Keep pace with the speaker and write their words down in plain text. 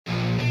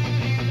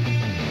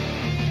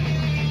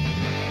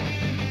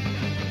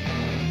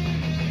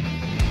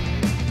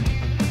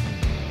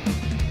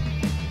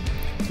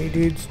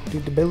dudes,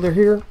 Dude the Builder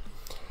here,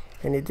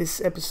 and in this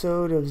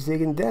episode of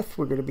Zig and Death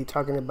we're going to be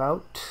talking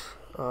about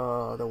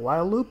the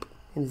while loop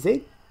in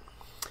Zig.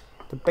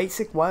 The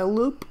basic while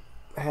loop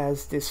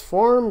has this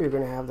form. You're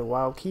going to have the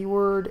while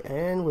keyword,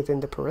 and within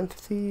the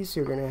parentheses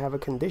you're going to have a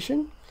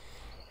condition,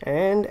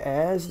 and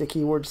as the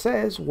keyword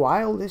says,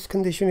 while this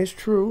condition is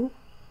true,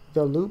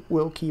 the loop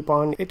will keep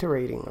on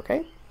iterating.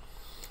 Okay.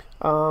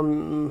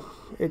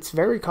 It's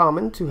very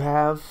common to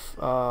have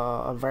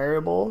a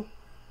variable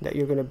that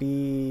you're going to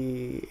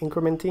be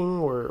incrementing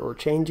or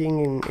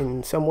changing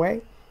in some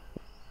way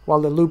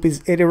while the loop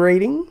is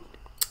iterating.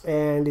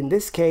 And in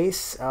this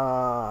case,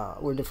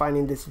 we're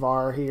defining this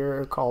var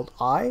here called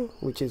I,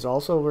 which is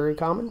also very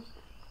common.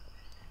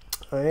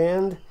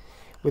 And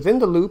within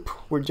the loop,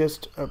 we're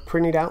just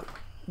printing out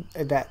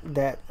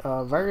that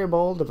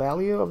variable, the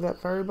value of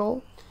that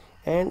variable,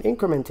 and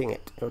incrementing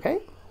it. Okay,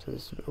 so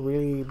it's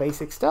really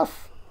basic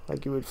stuff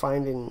like you would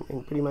find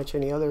in pretty much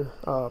any other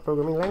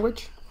programming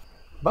language.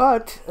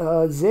 But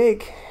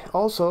Zig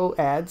also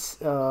adds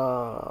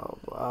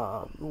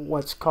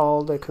what's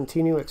called a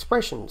continue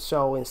expression.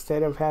 So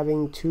instead of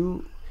having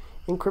to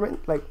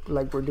increment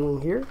like we're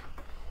doing here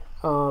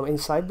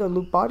inside the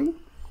loop body,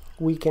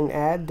 we can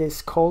add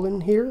this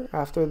colon here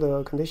after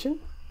the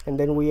condition, and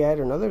then we add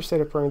another set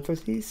of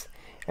parentheses,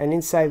 and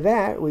inside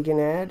that we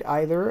can add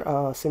either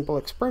a simple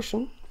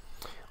expression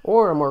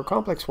or a more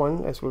complex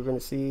one, as we're going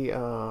to see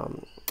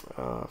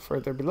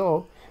further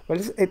below.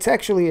 But it's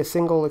actually a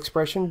single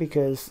expression,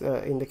 because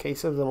in the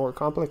case of the more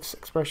complex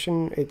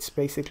expression, it's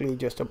basically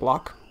just a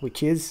block,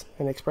 which is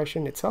an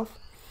expression itself.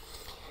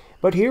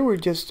 But here we're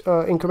just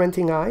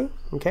incrementing I,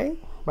 okay,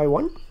 by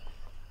 1.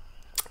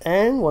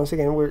 And once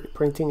again, we're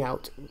printing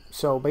out.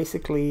 So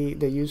basically,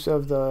 the use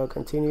of the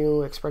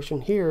continue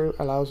expression here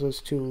allows us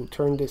to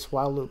turn this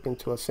while loop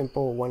into a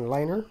simple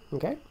one-liner,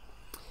 okay?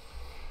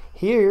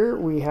 Here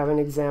we have an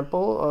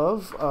example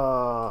of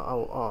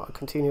a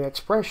continue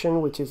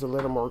expression, which is a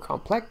little more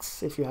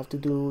complex. If you have to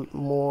do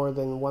more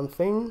than one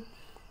thing,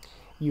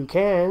 you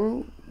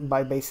can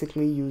by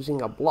basically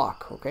using a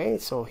block. Okay,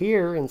 so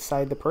here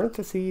inside the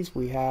parentheses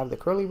we have the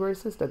curly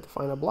braces that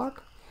define a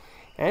block,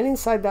 and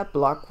inside that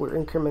block we're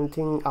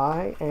incrementing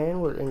I,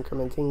 and we're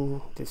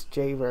incrementing this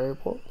j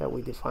variable that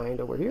we defined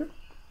over here,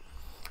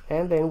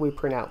 and then we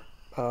print out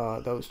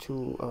those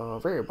two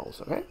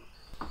variables. Okay.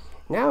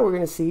 Now we're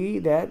going to see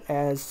that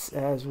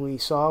as we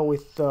saw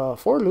with the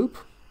for loop,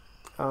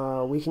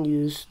 we can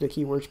use the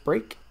keywords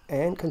break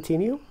and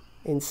continue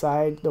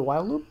inside the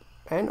while loop,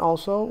 and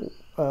also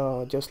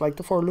just like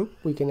the for loop,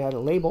 we can add a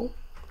label,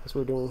 as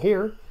we're doing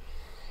here,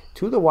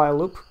 to the while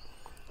loop.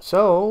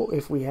 So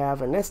if we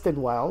have a nested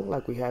while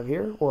like we have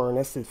here, or a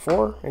nested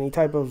for, any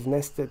type of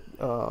nested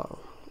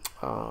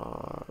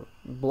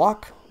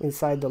block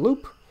inside the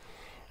loop,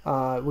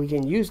 we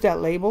can use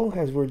that label,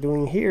 as we're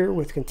doing here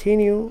with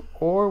continue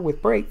or with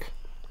break,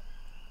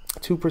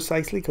 to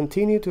precisely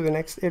continue to the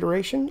next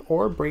iteration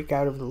or break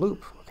out of the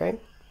loop, okay,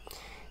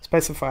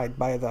 specified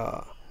by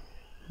the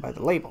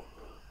label.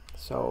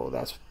 So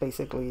that's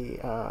basically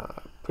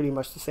pretty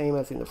much the same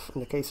as in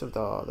the case of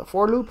the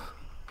for loop.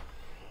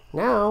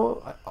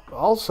 Now,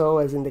 also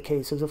as in the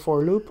case of the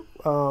for loop,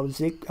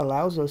 Zig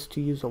allows us to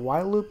use a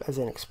while loop as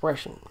an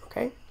expression,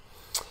 okay?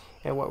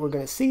 And what we're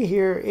going to see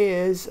here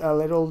is a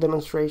little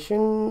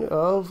demonstration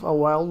of a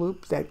while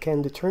loop that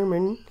can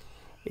determine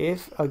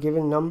if a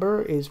given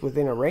number is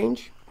within a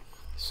range.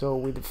 So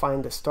we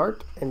define the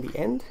start and the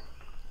end,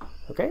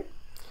 okay?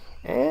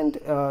 And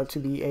to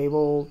be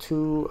able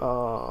to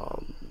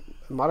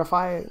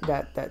modify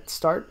that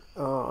start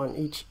on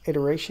each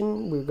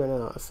iteration, we're going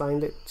to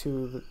assign it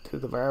to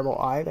the variable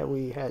I that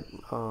we had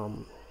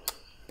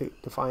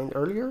defined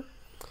earlier.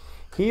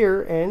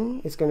 Here, n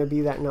is going to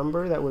be that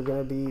number that we're going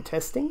to be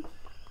testing,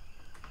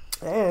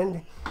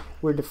 and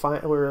we're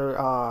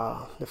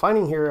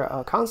defining here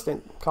a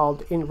constant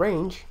called in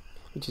range,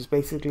 which is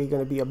basically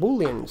going to be a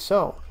boolean.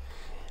 So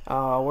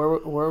how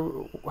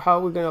are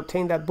we going to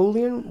obtain that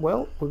boolean?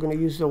 Well, we're going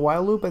to use the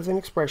while loop as an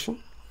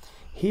expression.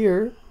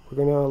 Here we're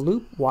going to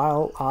loop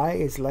while I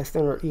is less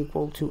than or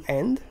equal to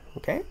end,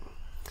 okay?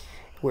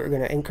 We're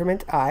going to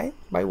increment I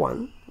by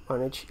 1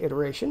 on each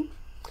iteration.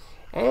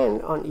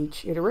 And on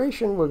each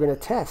iteration, we're going to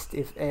test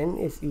if n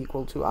is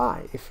equal to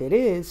I. If it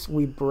is,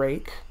 we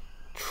break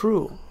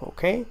true,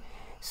 okay?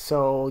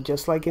 So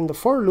just like in the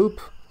for loop,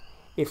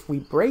 if we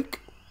break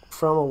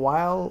from a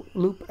while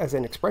loop as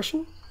an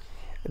expression,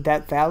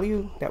 that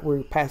value that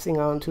we're passing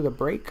on to the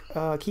break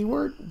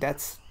keyword,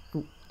 that's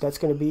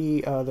going to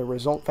be the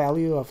result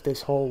value of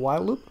this whole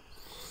while loop.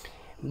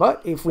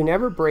 But if we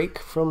never break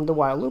from the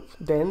while loop,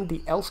 then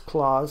the else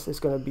clause is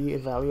going to be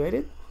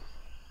evaluated.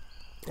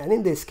 And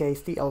in this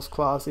case, the else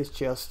clause is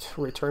just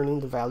returning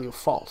the value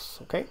false,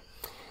 okay?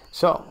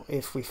 So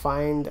if we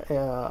find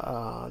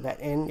that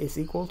n is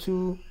equal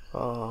to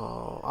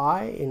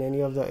I in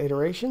any of the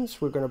iterations,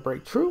 we're going to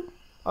break true.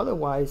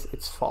 Otherwise,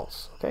 it's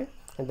false, okay?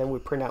 And then we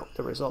print out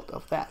the result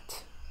of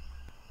that.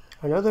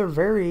 Another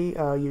very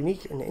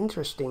unique and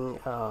interesting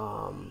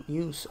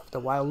use of the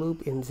while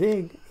loop in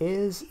Zig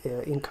is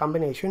in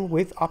combination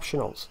with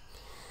optionals.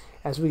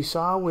 As we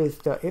saw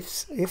with the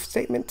if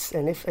statements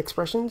and if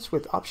expressions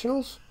with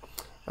optionals,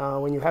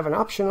 when you have an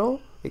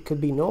optional, it could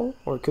be null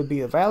or it could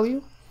be a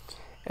value.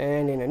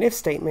 And in an if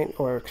statement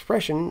or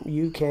expression,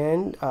 you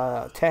can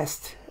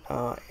test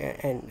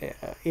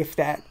if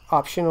that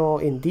optional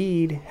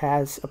indeed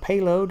has a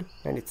payload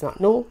and it's not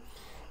null,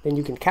 then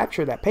you can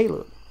capture that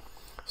payload.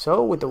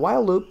 So with the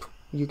while loop,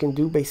 you can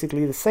do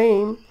basically the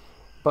same,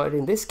 but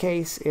in this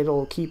case,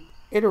 it'll keep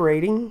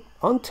iterating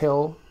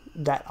until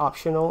that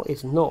optional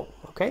is null.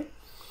 Okay,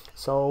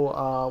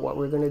 so what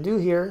we're going to do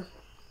here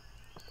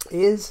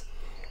is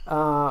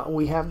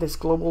we have this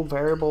global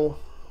variable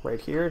right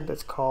here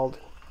that's called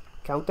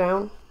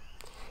countdown,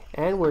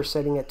 and we're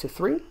setting it to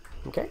 3.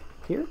 Okay,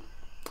 here.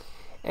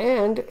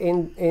 And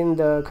in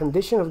the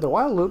condition of the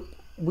while loop,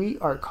 we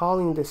are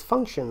calling this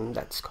function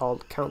that's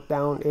called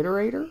countdown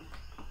iterator.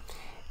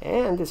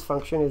 And this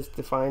function is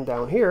defined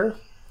down here.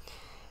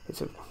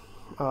 It's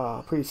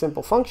a pretty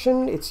simple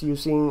function. It's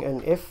using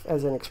an if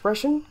as an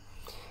expression.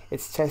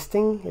 It's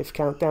testing if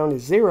countdown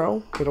is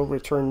 0, it'll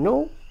return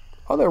null.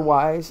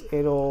 Otherwise,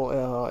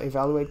 it'll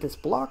evaluate this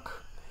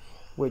block,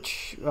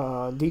 which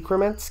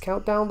decrements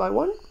countdown by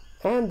 1,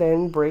 and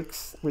then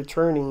breaks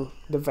returning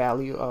the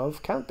value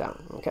of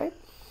countdown. Okay,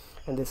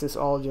 and this is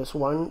all just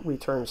one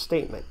return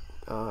statement,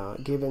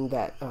 given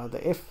that the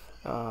if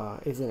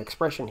is an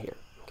expression here.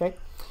 Okay,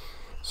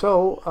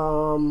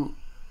 so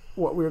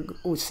what we're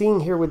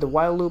seeing here with the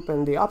while loop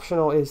and the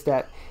optional is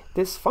that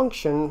this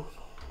function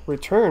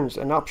returns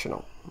an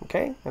optional.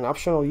 Okay, an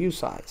optional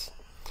usize.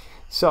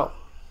 So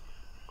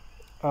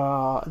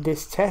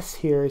this test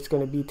here is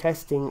going to be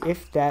testing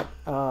if that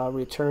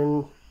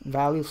return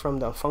value from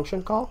the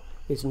function call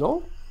is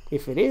null.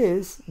 If it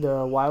is,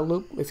 the while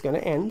loop is going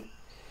to end.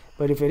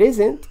 But if it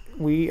isn't,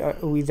 we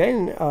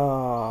then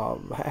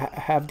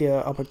have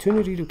the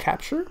opportunity to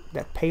capture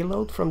that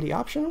payload from the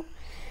optional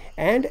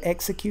and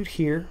execute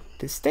here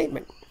this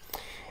statement.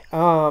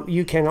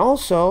 You can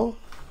also,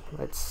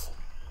 let's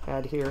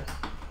add here,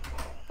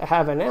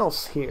 have an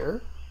else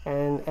here,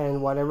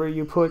 and whatever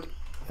you put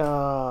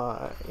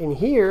in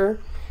here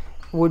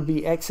would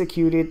be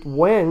executed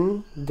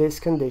when this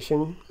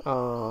condition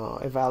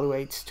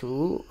evaluates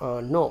to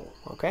null.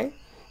 Okay,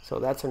 so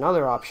that's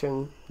another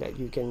option that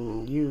you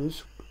can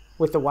use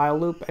with the while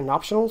loop and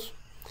optionals.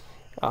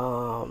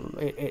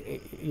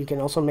 You can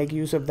also make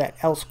use of that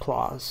else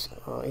clause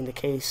in the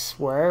case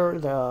where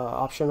the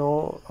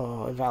optional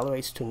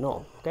evaluates to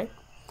null. Okay,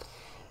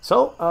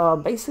 so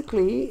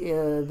basically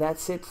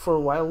that's it for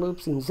while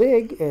loops in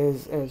Zig.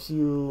 As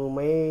you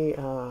may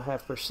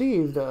have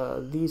perceived,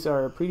 these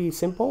are pretty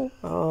simple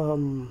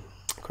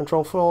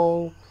control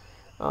flow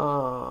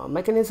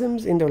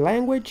mechanisms in their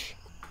language.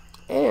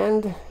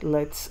 And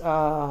let's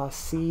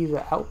see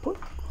the output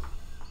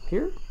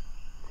here.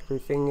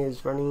 Everything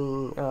is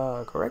running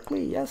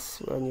correctly. Yes,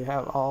 and you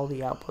have all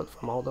the output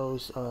from all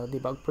those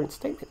debug print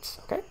statements.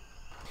 Okay,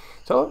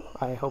 so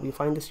I hope you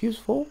find this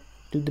useful.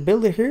 Do the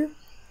builder here.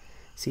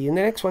 See you in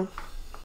the next one.